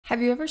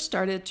Have you ever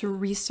started to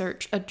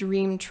research a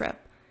dream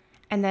trip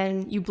and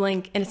then you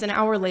blink and it's an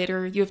hour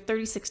later, you have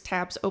 36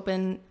 tabs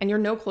open and you're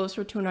no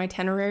closer to an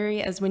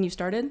itinerary as when you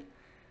started?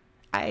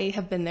 I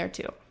have been there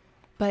too.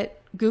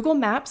 But Google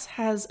Maps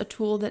has a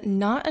tool that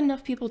not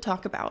enough people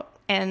talk about.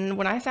 And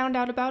when I found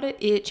out about it,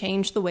 it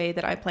changed the way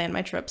that I plan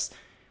my trips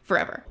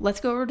forever. Let's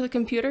go over to the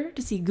computer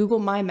to see Google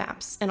My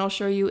Maps, and I'll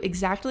show you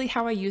exactly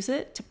how I use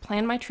it to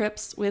plan my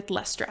trips with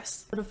less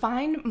stress. So to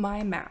find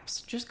My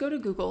Maps, just go to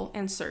Google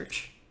and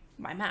search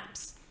My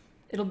Maps.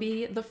 It'll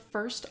be the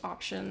first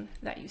option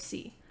that you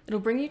see. It'll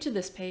bring you to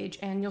this page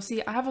and you'll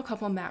see I have a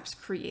couple of maps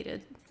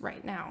created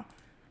right now.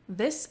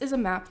 This is a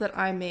map that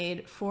I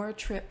made for a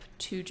trip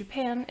to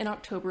Japan in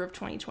October of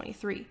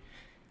 2023.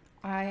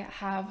 I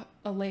have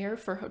a layer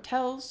for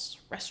hotels,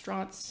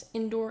 restaurants,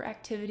 indoor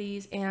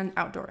activities, and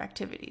outdoor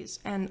activities.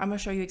 And I'm gonna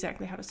show you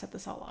exactly how to set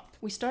this all up.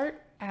 We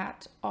start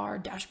at our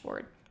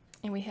dashboard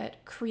and we hit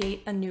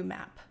create a new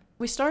map.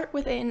 We start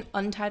with an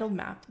untitled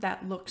map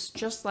that looks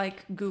just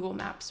like Google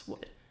Maps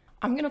would.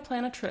 I'm gonna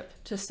plan a trip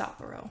to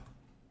Sapporo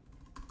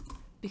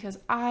because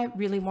I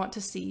really want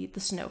to see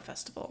the snow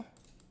festival.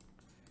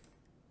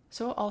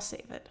 So I'll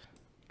save it.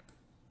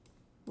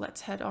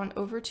 Let's head on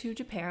over to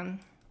Japan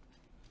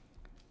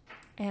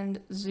and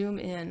zoom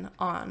in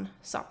on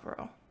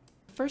Sapporo.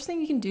 First thing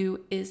you can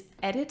do is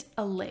edit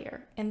a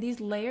layer, and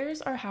these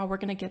layers are how we're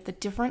gonna get the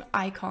different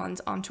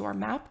icons onto our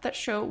map that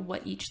show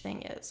what each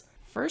thing is.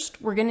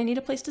 First, we're gonna need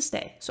a place to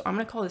stay, so I'm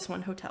gonna call this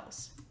one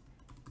hotels.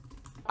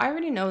 I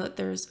already know that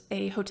there's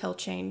a hotel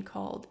chain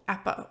called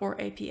APA or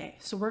APA,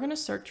 so we're gonna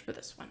search for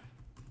this one.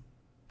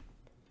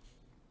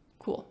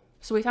 Cool,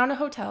 so we found a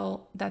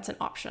hotel that's an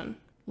option.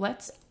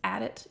 Let's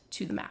add it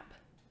to the map.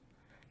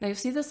 Now you'll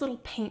see this little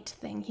paint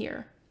thing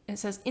here. It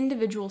says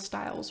individual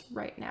styles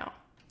right now.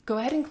 Go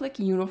ahead and click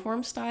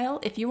uniform style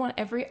if you want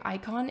every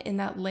icon in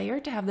that layer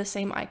to have the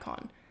same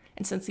icon.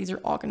 And since these are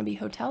all gonna be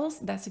hotels,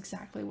 that's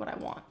exactly what I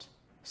want.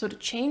 So to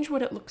change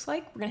what it looks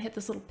like, we're gonna hit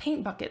this little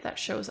paint bucket that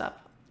shows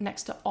up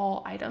next to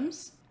all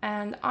items.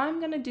 And I'm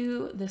gonna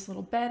do this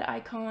little bed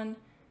icon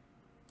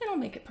and I'll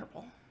make it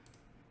purple.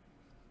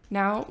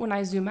 Now, when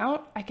I zoom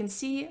out, I can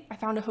see I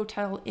found a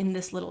hotel in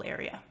this little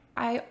area.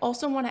 I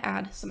also wanna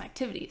add some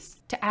activities.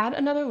 To add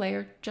another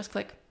layer, just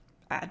click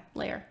add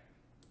layer.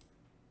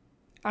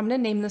 I'm gonna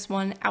name this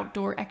one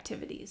outdoor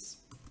activities.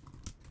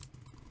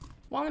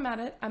 While I'm at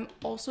it, I'm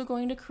also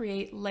going to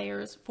create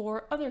layers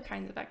for other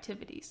kinds of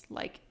activities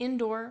like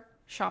indoor,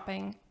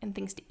 shopping, and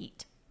things to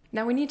eat.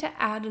 Now we need to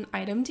add an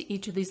item to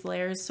each of these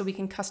layers so we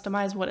can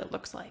customize what it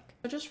looks like.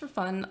 So just for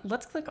fun,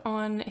 let's click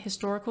on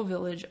Historical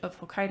Village of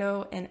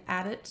Hokkaido and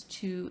add it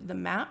to the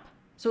map.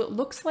 So it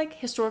looks like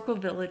Historical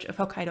Village of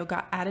Hokkaido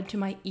got added to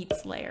my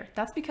Eats layer.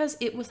 That's because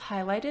it was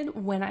highlighted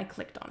when I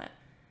clicked on it.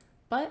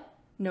 But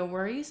no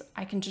worries,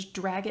 I can just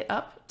drag it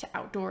up to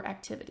outdoor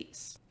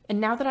activities. And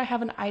now that I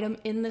have an item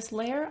in this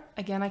layer,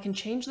 again, I can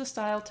change the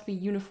style to be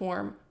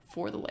uniform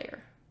for the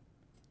layer.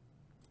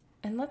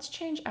 And let's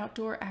change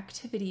outdoor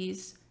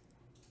activities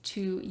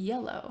to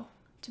yellow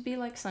to be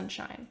like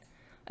sunshine.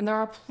 And there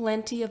are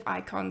plenty of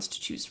icons to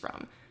choose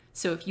from.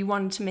 So if you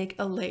wanted to make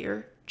a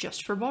layer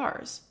just for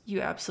bars, you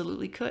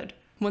absolutely could.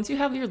 Once you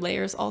have your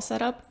layers all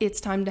set up,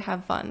 it's time to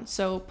have fun.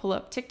 So pull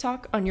up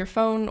TikTok on your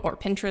phone or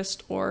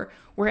Pinterest or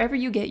wherever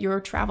you get your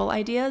travel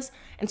ideas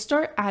and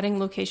start adding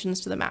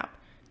locations to the map.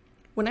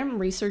 When I'm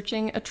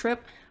researching a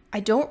trip,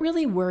 I don't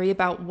really worry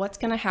about what's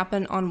gonna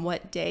happen on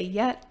what day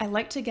yet. I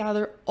like to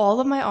gather all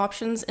of my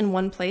options in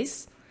one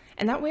place,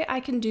 and that way I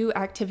can do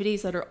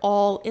activities that are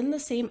all in the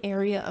same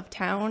area of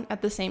town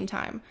at the same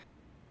time.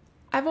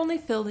 I've only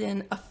filled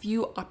in a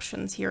few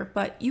options here,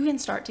 but you can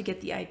start to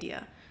get the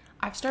idea.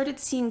 I've started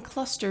seeing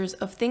clusters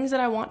of things that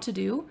I want to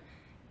do.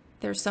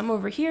 There's some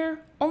over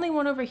here, only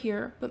one over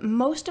here, but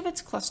most of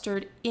it's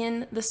clustered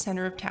in the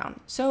center of town.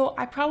 So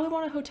I probably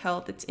want a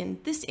hotel that's in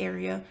this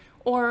area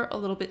or a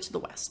little bit to the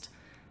west.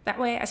 That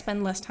way I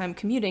spend less time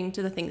commuting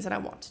to the things that I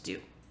want to do.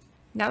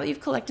 Now that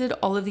you've collected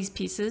all of these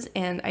pieces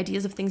and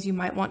ideas of things you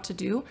might want to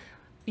do,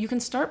 you can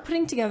start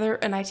putting together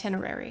an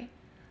itinerary.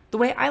 The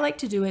way I like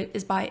to do it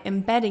is by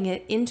embedding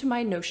it into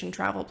my Notion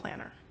travel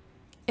planner.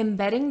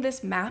 Embedding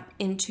this map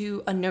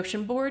into a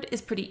Notion board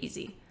is pretty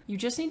easy. You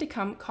just need to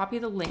come copy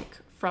the link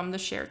from the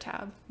Share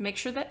tab. Make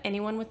sure that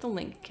anyone with the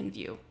link can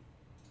view.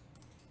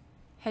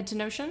 Head to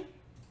Notion,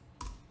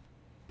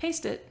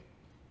 paste it,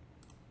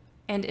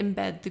 and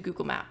embed the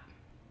Google Map.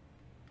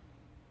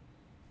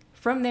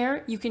 From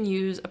there, you can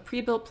use a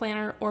pre-built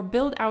planner or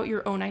build out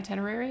your own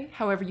itinerary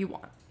however you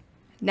want.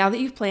 Now that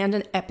you've planned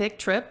an epic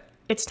trip,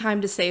 it's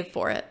time to save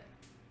for it.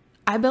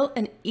 I built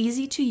an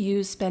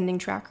easy-to-use spending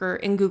tracker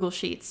in Google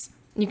Sheets.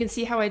 You can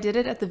see how I did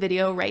it at the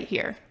video right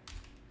here.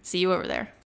 See you over there.